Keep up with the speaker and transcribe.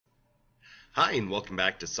Hi, and welcome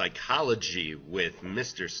back to Psychology with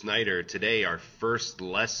Mr. Snyder. Today, our first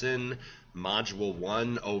lesson, Module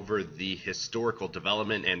 1, over the historical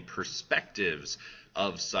development and perspectives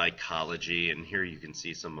of psychology. And here you can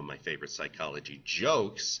see some of my favorite psychology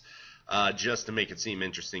jokes, just to make it seem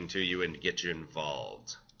interesting to you and to get you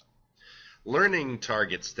involved. Learning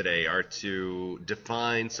targets today are to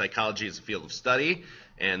define psychology as a field of study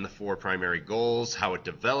and the four primary goals, how it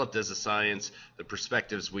developed as a science, the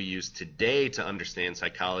perspectives we use today to understand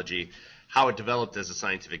psychology, how it developed as a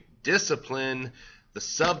scientific discipline, the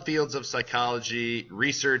subfields of psychology,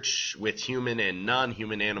 research with human and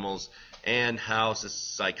non-human animals, and how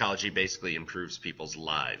psychology basically improves people's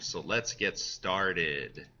lives. So let's get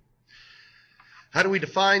started. How do we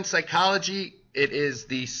define psychology? It is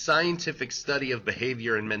the scientific study of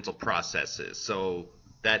behavior and mental processes. So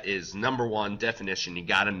that is number one definition. You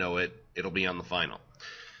got to know it. It'll be on the final.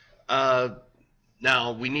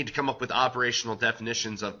 Now, we need to come up with operational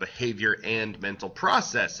definitions of behavior and mental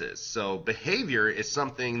processes. So behavior is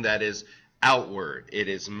something that is outward. It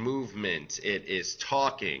is movement. It is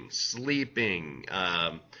talking, sleeping,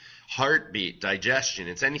 heartbeat, digestion.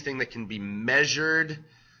 It's anything that can be measured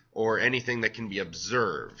or anything that can be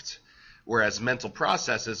observed. Whereas mental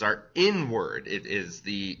processes are inward. It is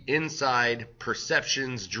the inside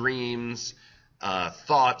perceptions, dreams,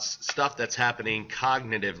 thoughts, stuff that's happening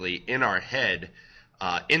cognitively in our head.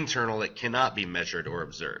 Internal, it cannot be measured or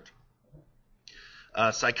observed.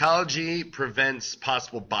 Psychology prevents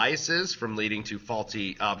possible biases from leading to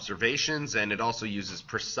faulty observations, and it also uses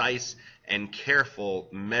precise and careful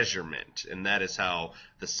measurement. And that is how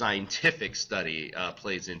the scientific study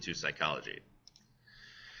plays into psychology.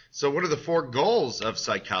 So what are the four goals of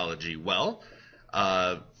psychology? Well,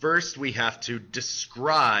 first we have to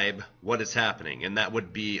describe what is happening, and that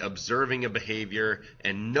would be observing a behavior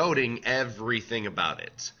and noting everything about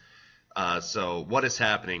it. So what is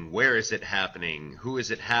happening? Where is it happening? Who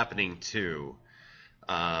is it happening to?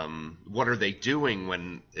 What are they doing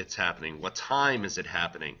when it's happening? What time is it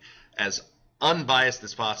happening? As unbiased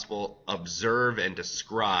as possible, observe and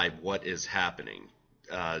describe what is happening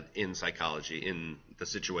in psychology, in the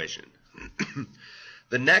situation.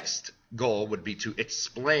 The next goal would be to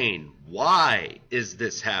explain why is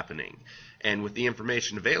this happening. And with the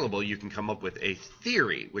information available, you can come up with a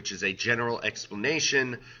theory, which is a general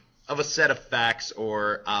explanation of a set of facts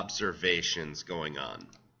or observations going on.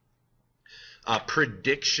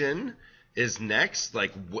 Prediction is next.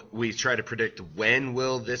 Like we try to predict when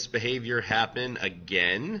will this behavior happen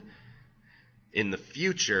again in the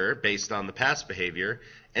future based on the past behavior.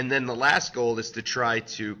 And then the last goal is to try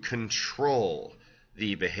to control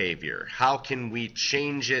the behavior. How can we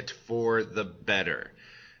change it for the better?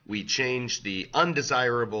 We change the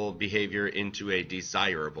undesirable behavior into a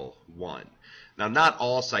desirable one. Now, not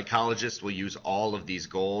all psychologists will use all of these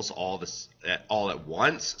goals all at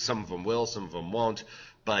once. Some of them will, some of them won't.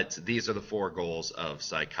 But these are the four goals of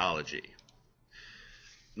psychology.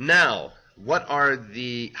 Now,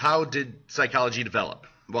 how did psychology develop?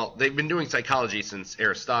 Well, they've been doing psychology since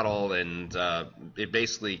Aristotle, and it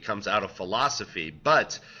basically comes out of philosophy.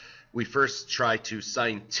 But we first try to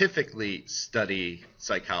scientifically study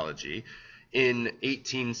psychology in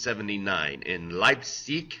 1879 in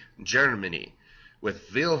Leipzig, Germany, with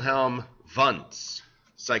Wilhelm Wundt's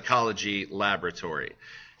psychology laboratory.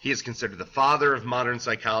 He is considered the father of modern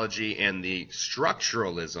psychology and the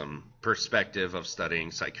structuralism perspective of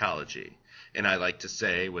studying psychology. And I like to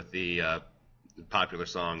say, with the popular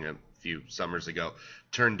song a few summers ago,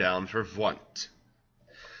 "Turn Down for Wundt."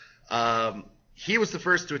 He was the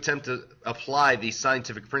first to attempt to apply these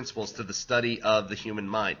scientific principles to the study of the human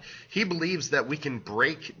mind. He believes that we can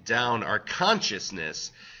break down our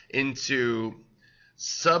consciousness into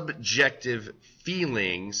subjective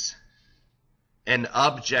feelings and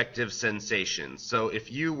objective sensations. So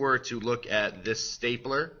if you were to look at this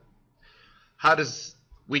stapler,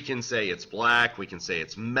 we can say it's black, we can say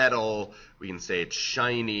it's metal, we can say it's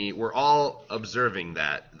shiny. We're all observing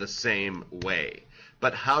that the same way.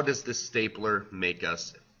 But how does this stapler make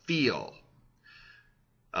us feel?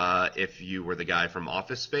 If you were the guy from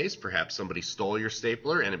Office Space, perhaps somebody stole your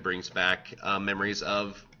stapler and it brings back memories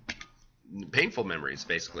of painful memories,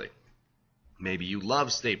 basically. Maybe you love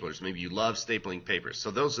staplers. Maybe you love stapling papers.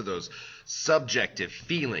 So those are those subjective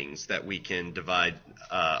feelings that we can divide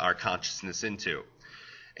our consciousness into.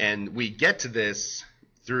 And we get to this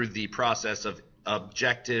through the process of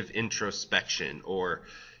objective introspection, or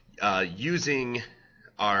using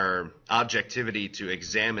our objectivity to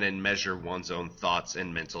examine and measure one's own thoughts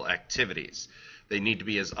and mental activities. They need to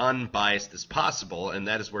be as unbiased as possible, and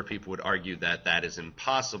that is where people would argue that that is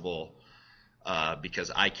impossible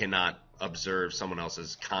because I cannot observe someone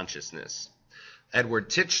else's consciousness. Edward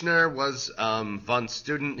Titchener was Wundt's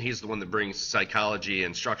student. He's the one that brings psychology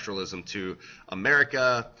and structuralism to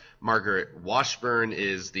America. Margaret Washburn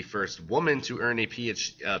is the first woman to earn a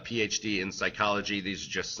PhD in psychology. These are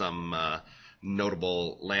just some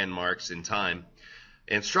notable landmarks in time.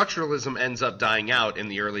 And structuralism ends up dying out in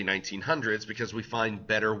the early 1900s because we find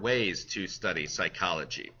better ways to study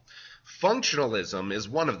psychology. Functionalism is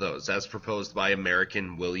one of those, as proposed by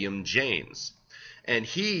American William James. And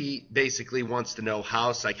he basically wants to know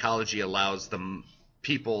how psychology allows the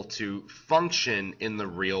people to function in the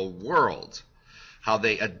real world, how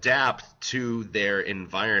they adapt to their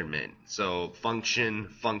environment. So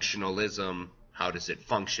functionalism, how does it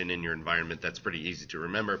function in your environment? That's pretty easy to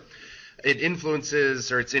remember. It's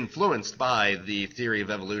influenced by the theory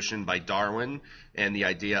of evolution by Darwin and the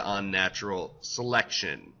idea on natural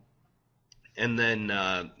selection. And then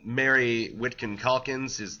Mary Whitcomb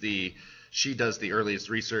Calkins she does the earliest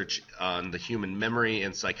research on the human memory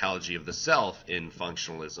and psychology of the self in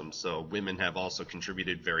functionalism. So women have also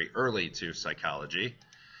contributed very early to psychology.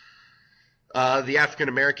 The African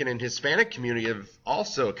American and Hispanic community have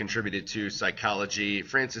also contributed to psychology.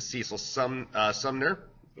 Francis Cecil Sumner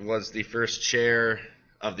was the first chair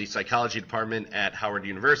of the psychology department at Howard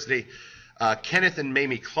University. Kenneth and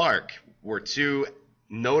Mamie Clark were two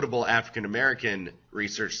notable African American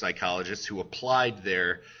research psychologists who applied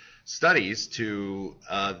their studies to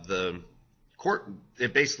the court.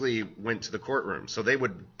 It basically went to the courtroom. So they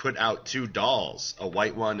would put out two dolls, a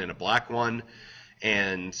white one and a black one,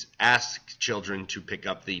 and ask children to pick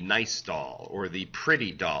up the nice doll or the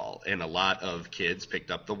pretty doll. And a lot of kids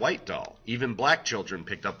picked up the white doll. Even black children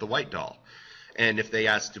picked up the white doll. And if they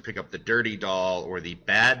asked to pick up the dirty doll or the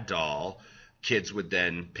bad doll, kids would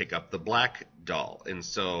then pick up the black doll. And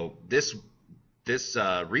so this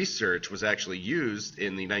research was actually used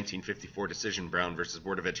in the 1954 decision, Brown versus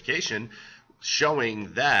Board of Education,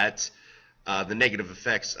 showing that the negative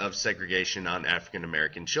effects of segregation on African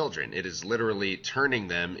American children. It is literally turning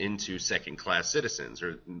them into second-class citizens,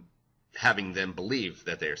 or having them believe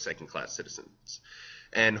that they are second-class citizens.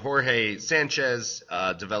 And Jorge Sanchez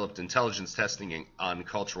developed intelligence testing on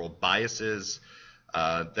cultural biases.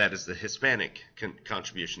 That is the Hispanic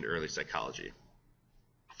contribution to early psychology.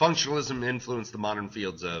 Functionalism influenced the modern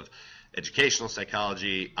fields of educational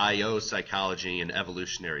psychology, IO psychology, and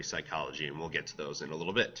evolutionary psychology, and we'll get to those in a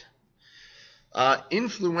little bit.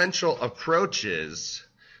 Influential approaches.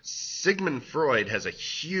 Sigmund Freud has a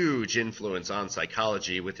huge influence on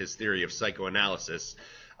psychology with his theory of psychoanalysis,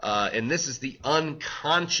 and this is the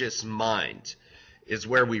unconscious mind, is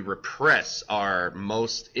where we repress our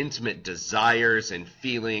most intimate desires and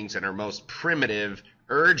feelings and our most primitive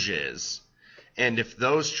urges. And if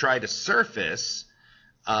those try to surface,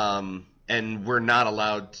 and we're not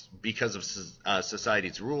allowed, because of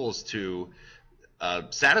society's rules, to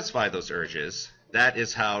satisfy those urges, that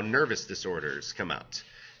is how nervous disorders come out.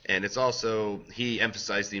 And it's also, he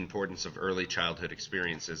emphasized the importance of early childhood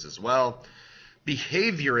experiences as well.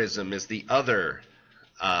 Behaviorism is the other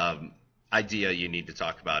idea you need to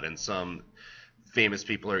talk about, and some famous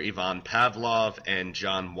people are Ivan Pavlov and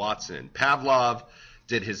John Watson. Pavlov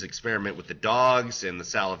did his experiment with the dogs and the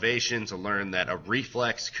salivation to learn that a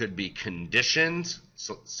reflex could be conditioned,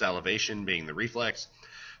 salivation being the reflex.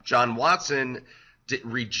 John Watson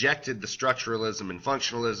rejected the structuralism and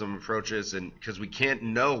functionalism approaches, and because we can't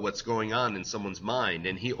know what's going on in someone's mind,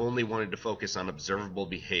 and he only wanted to focus on observable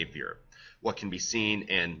behavior, what can be seen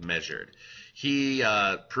and measured. He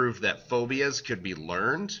proved that phobias could be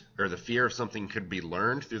learned, or the fear of something could be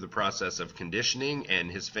learned through the process of conditioning,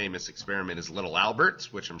 and his famous experiment is Little Albert,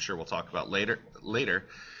 which I'm sure we'll talk about later.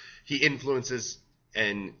 He influences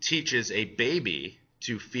and teaches a baby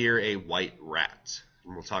to fear a white rat,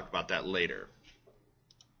 and we'll talk about that later.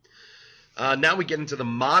 Now we get into the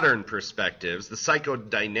modern perspectives. The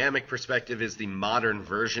psychodynamic perspective is the modern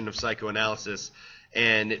version of psychoanalysis,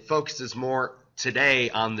 and it focuses more today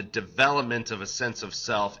on the development of a sense of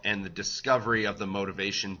self and the discovery of the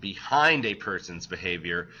motivation behind a person's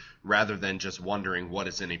behavior, rather than just wondering what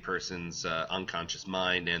is in a person's unconscious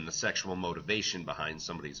mind and the sexual motivation behind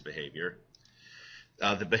somebody's behavior.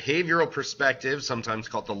 The behavioral perspective, sometimes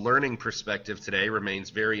called the learning perspective today, remains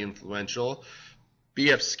very influential.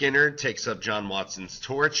 B.F. Skinner takes up John Watson's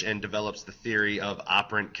torch and develops the theory of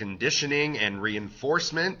operant conditioning and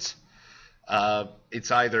reinforcement. It's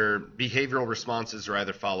either behavioral responses are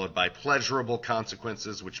either followed by pleasurable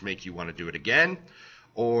consequences, which make you want to do it again,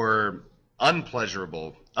 or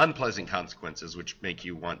unpleasant consequences, which make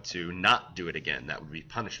you want to not do it again. That would be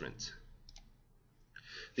punishment.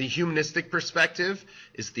 The humanistic perspective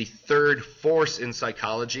is the third force in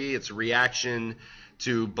psychology. It's a reaction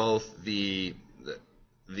to both the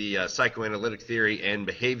psychoanalytic theory and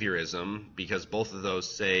behaviorism, because both of those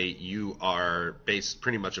say you are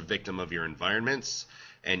pretty much a victim of your environments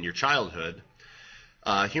and your childhood.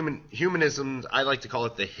 Humanism, I like to call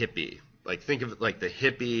it the hippie. Like, think of it like the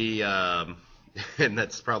hippie, and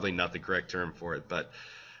that's probably not the correct term for it, but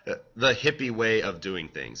the hippie way of doing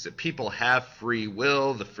things. That people have free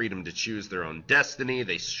will, the freedom to choose their own destiny.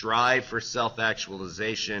 They strive for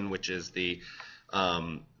self-actualization, which is the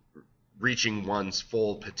reaching one's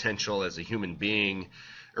full potential as a human being.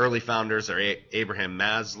 Early founders are Abraham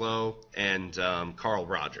Maslow and Carl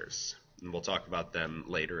Rogers, and we'll talk about them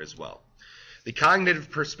later as well. The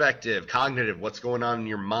cognitive perspective, what's going on in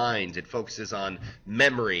your mind. It focuses on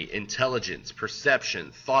memory, intelligence,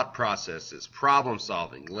 perception, thought processes, problem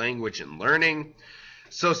solving, language, and learning.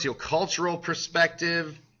 Sociocultural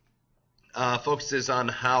perspective focuses on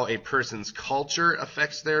how a person's culture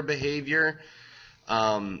affects their behavior.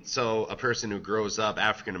 So a person who grows up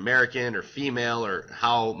African American or female, or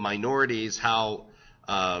how minorities, how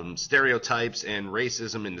stereotypes and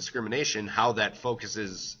racism and discrimination, how that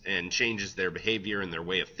focuses and changes their behavior and their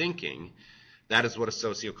way of thinking. That is what a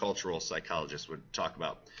sociocultural psychologist would talk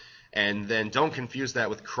about. And then don't confuse that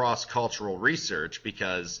with cross-cultural research,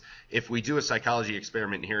 because if we do a psychology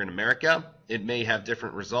experiment here in America, it may have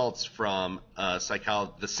different results from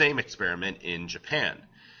the same experiment in Japan.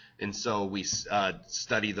 And so we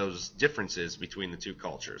study those differences between the two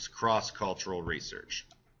cultures, cross-cultural research.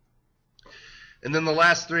 And then the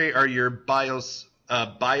last three are your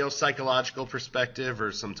biopsychological perspective,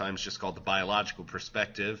 or sometimes just called the biological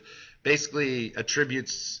perspective. Basically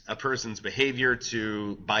attributes a person's behavior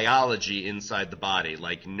to biology inside the body,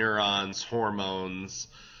 like neurons, hormones,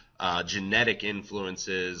 genetic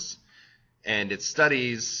influences, and it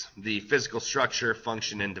studies the physical structure,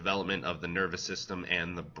 function, and development of the nervous system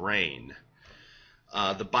and the brain.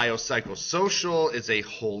 The biopsychosocial is a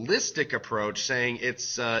holistic approach, saying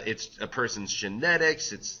it's a person's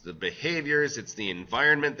genetics, it's the behaviors, it's the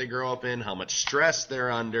environment they grow up in, how much stress they're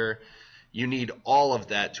under. You need all of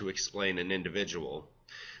that to explain an individual.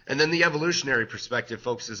 And then the evolutionary perspective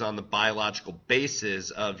focuses on the biological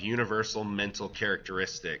basis of universal mental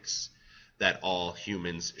characteristics that all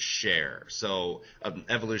humans share. So an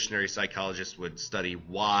evolutionary psychologist would study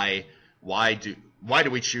why do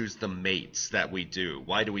we choose the mates that we do?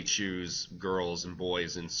 Why do we choose girls and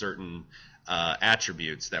boys in certain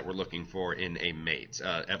attributes that we're looking for in a mate?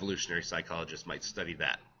 Evolutionary psychologists might study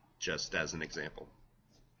that, just as an example.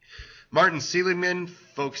 Martin Seligman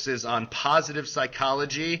focuses on positive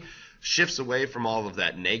psychology, shifts away from all of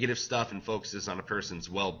that negative stuff and focuses on a person's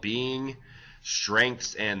well-being,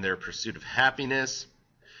 strengths, and their pursuit of happiness.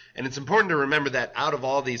 And it's important to remember that out of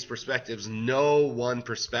all these perspectives, no one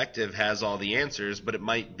perspective has all the answers, but it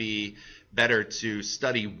might be better to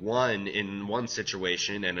study one in one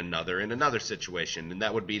situation and another in another situation, and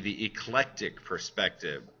that would be the eclectic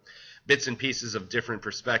perspective. Bits and pieces of different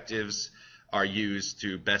perspectives are used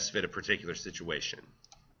to best fit a particular situation.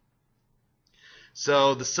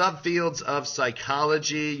 So the subfields of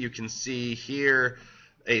psychology, you can see here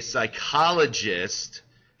a psychologist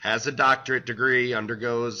has a doctorate degree,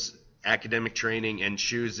 undergoes academic training, and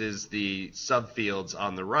chooses the subfields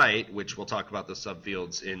on the right, which we'll talk about the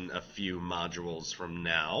subfields in a few modules from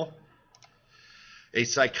now. A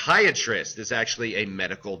psychiatrist is actually a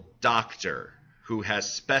medical doctor who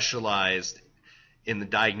has specialized in the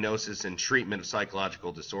diagnosis and treatment of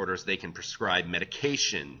psychological disorders. They can prescribe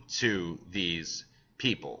medication to these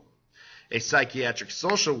people. A psychiatric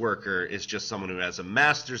social worker is just someone who has a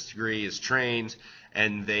master's degree, is trained,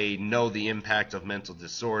 and they know the impact of mental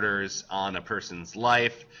disorders on a person's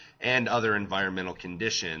life and other environmental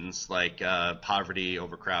conditions like poverty,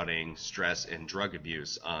 overcrowding, stress, and drug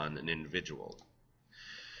abuse on an individual.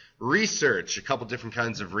 Research, a couple different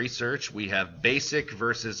kinds of research. We have basic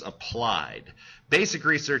versus applied. Basic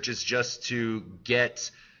research is just to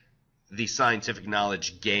get the scientific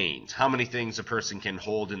knowledge gained, how many things a person can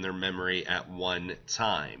hold in their memory at one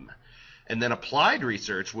time. And then applied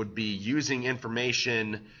research would be using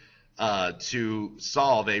information to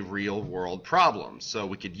solve a real world problem. So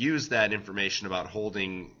we could use that information about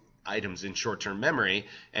holding items in short-term memory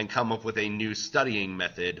and come up with a new studying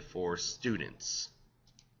method for students.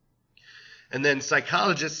 And then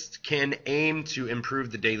psychologists can aim to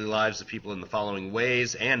improve the daily lives of people in the following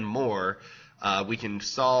ways and more. We can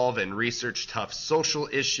solve and research tough social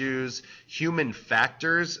issues. Human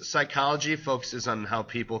factors psychology focuses on how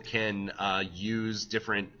people can use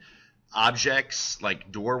different objects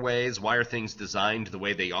like doorways. Why are things designed the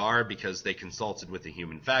way they are? Because they consulted with a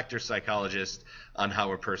human factor psychologist on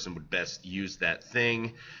how a person would best use that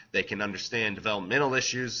thing. They can understand developmental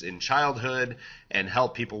issues in childhood and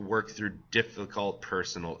help people work through difficult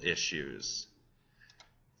personal issues.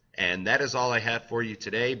 And that is all I have for you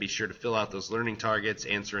today. Be sure to fill out those learning targets,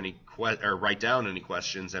 answer any or write down any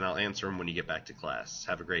questions, and I'll answer them when you get back to class.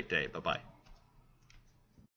 Have a great day. Bye-bye.